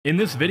In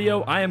this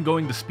video, I am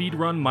going to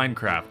speedrun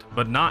Minecraft,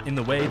 but not in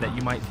the way that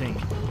you might think.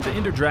 The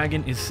Ender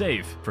Dragon is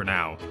safe, for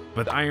now,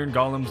 but Iron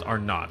Golems are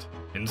not.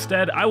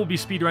 Instead, I will be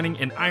speedrunning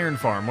an iron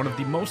farm, one of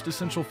the most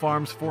essential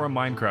farms for a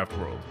Minecraft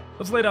world.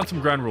 Let's lay down some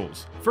ground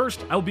rules.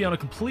 First, I will be on a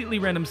completely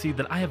random seed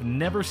that I have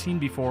never seen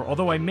before,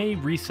 although I may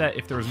reset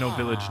if there is no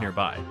village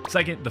nearby.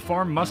 Second, the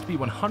farm must be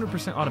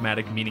 100%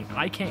 automatic, meaning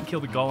I can't kill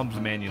the golems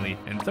manually.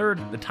 And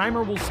third, the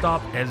timer will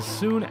stop as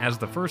soon as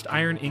the first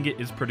iron ingot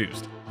is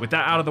produced. With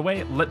that out of the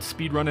way, let's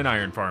speedrun an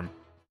iron farm.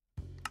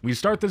 We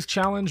start this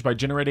challenge by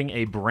generating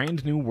a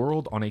brand new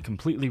world on a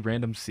completely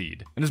random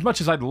seed. And as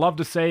much as I'd love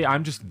to say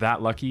I'm just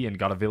that lucky and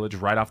got a village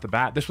right off the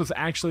bat, this was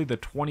actually the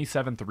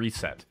 27th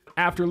reset.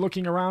 After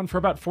looking around for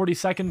about 40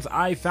 seconds,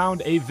 I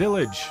found a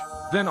village.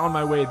 Then on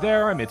my way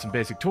there, I made some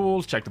basic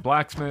tools, checked the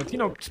blacksmith,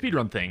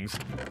 speedrun things.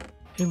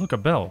 Hey, look, a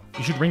bell.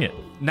 You should ring it.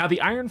 Now,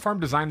 the iron farm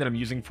design that I'm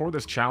using for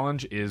this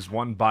challenge is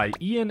one by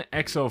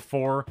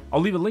IanXO4.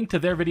 I'll leave a link to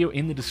their video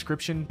in the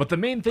description, but the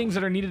main things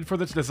that are needed for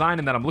this design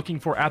and that I'm looking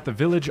for at the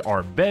village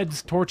are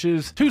beds,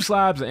 torches, 2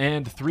 slabs,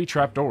 and 3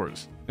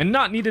 trapdoors. And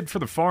not needed for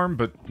the farm,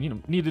 but,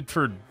 needed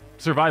for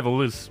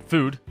survival is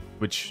food,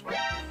 which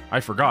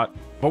I forgot.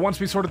 But once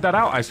we sorted that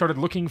out, I started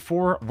looking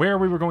for where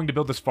we were going to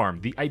build this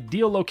farm. The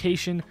ideal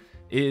location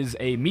is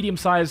a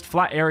medium-sized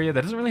flat area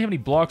that doesn't really have any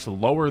blocks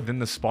lower than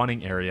the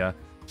spawning area,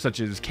 such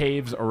as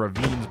caves or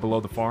ravines below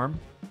the farm.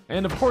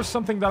 And of course,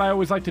 something that I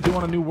always like to do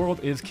on a new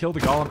world is kill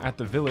the golem at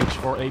the village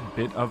for a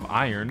bit of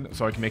iron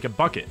so I can make a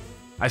bucket.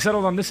 I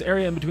settled on this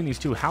area in between these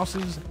 2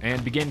 houses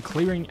and began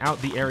clearing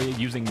out the area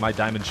using my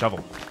diamond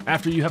shovel.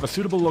 After you have a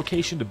suitable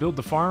location to build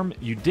the farm,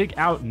 you dig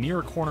out near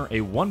a corner a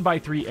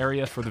 1x3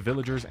 area for the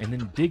villagers and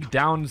then dig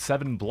down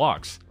 7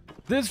 blocks.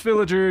 This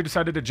villager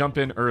decided to jump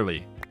in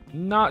early.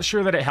 Not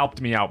sure that it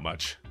helped me out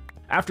much.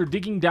 After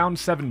digging down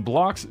 7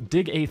 blocks,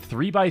 dig a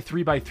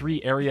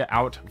 3x3x3 area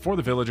out for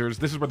the villagers.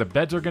 This is where the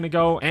beds are going to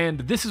go, and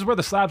this is where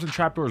the slabs and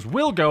trapdoors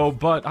will go,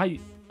 but I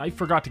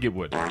forgot to get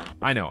wood.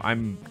 I know,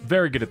 I'm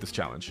very good at this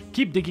challenge.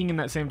 Keep digging in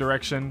that same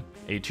direction,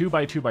 a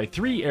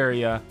 2x2x3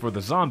 area for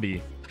the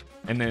zombie,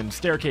 and then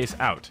staircase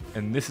out.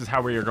 And this is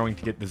how we are going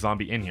to get the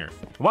zombie in here.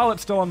 While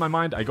it's still on my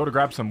mind, I go to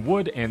grab some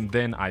wood, and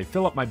then I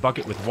fill up my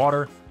bucket with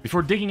water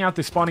before digging out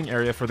the spawning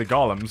area for the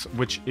golems,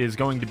 which is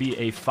going to be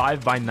a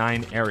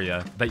 5x9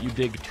 area that you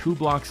dig 2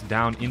 blocks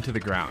down into the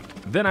ground.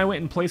 Then I went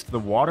and placed the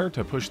water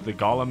to push the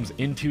golems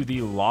into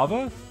the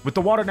lava. With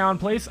the water now in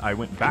place, I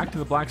went back to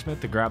the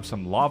blacksmith to grab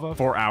some lava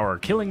for our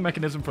killing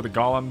mechanism for the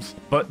golems,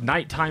 but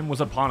nighttime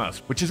was upon us,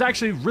 which is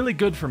actually really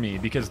good for me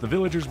because the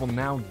villagers will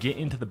now get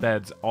into the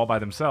beds all by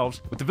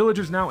themselves. With the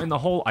villagers now in the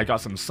hole, I got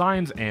some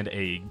signs and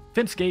a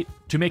fence gate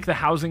to make the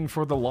housing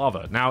for the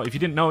lava. Now, if you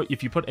didn't know,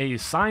 if you put a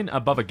sign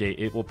above a gate,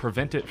 it will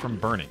prevent it from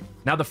burning.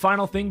 Now, the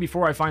final thing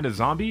before I find a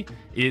zombie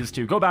is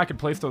to go back and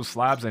place those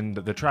slabs and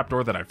the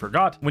trapdoor that I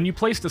forgot. When you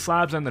place the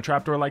slabs and the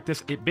trapdoor like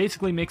this, it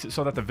basically makes it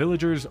so that the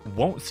villagers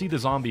won't see the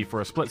zombie for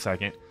a split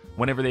second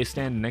whenever they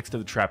stand next to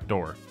the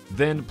trapdoor.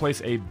 Then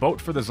place a boat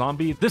for the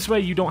zombie. This way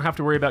you don't have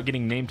to worry about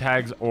getting name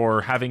tags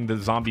or having the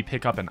zombie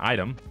pick up an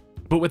item.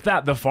 But with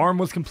that, the farm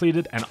was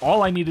completed, and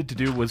all I needed to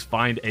do was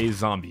find a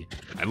zombie.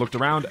 I looked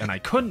around, and I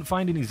couldn't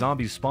find any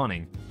zombies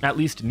spawning, at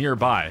least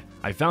nearby.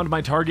 I found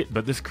my target,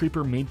 but this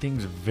creeper made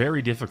things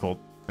very difficult.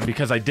 And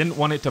because I didn't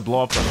want it to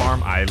blow up the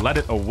farm, I let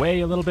it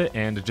away a little bit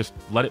and just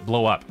let it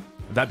blow up.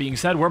 That being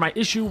said, where my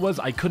issue was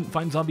I couldn't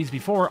find zombies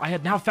before, I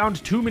had now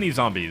found too many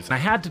zombies. And I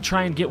had to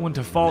try and get one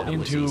to fall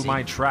into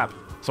my trap.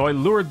 So I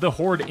lured the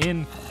horde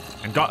in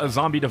and got a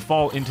zombie to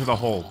fall into the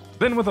hole.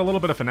 Then with a little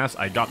bit of finesse,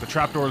 I got the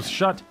trapdoors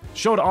shut,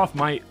 showed off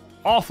my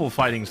awful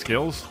fighting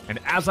skills, and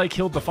as I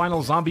killed the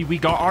final zombie, we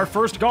got our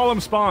first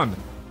golem spawn.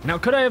 Now,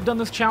 could I have done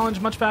this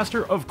challenge much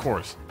faster? Of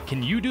course.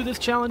 Can you do this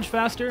challenge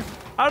faster?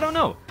 I don't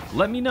know.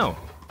 Let me know.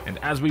 And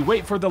as we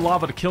wait for the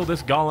lava to kill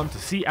this golem to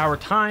see our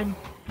time,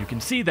 you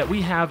can see that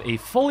we have a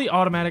fully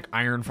automatic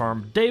iron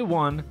farm day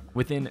 1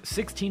 within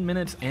 16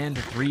 minutes and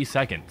 3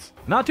 seconds.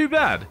 Not too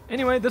bad.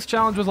 Anyway, this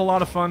challenge was a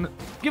lot of fun.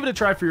 Give it a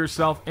try for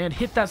yourself and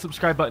hit that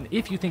subscribe button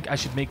if you think I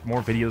should make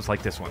more videos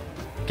like this one.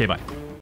 Okay, bye.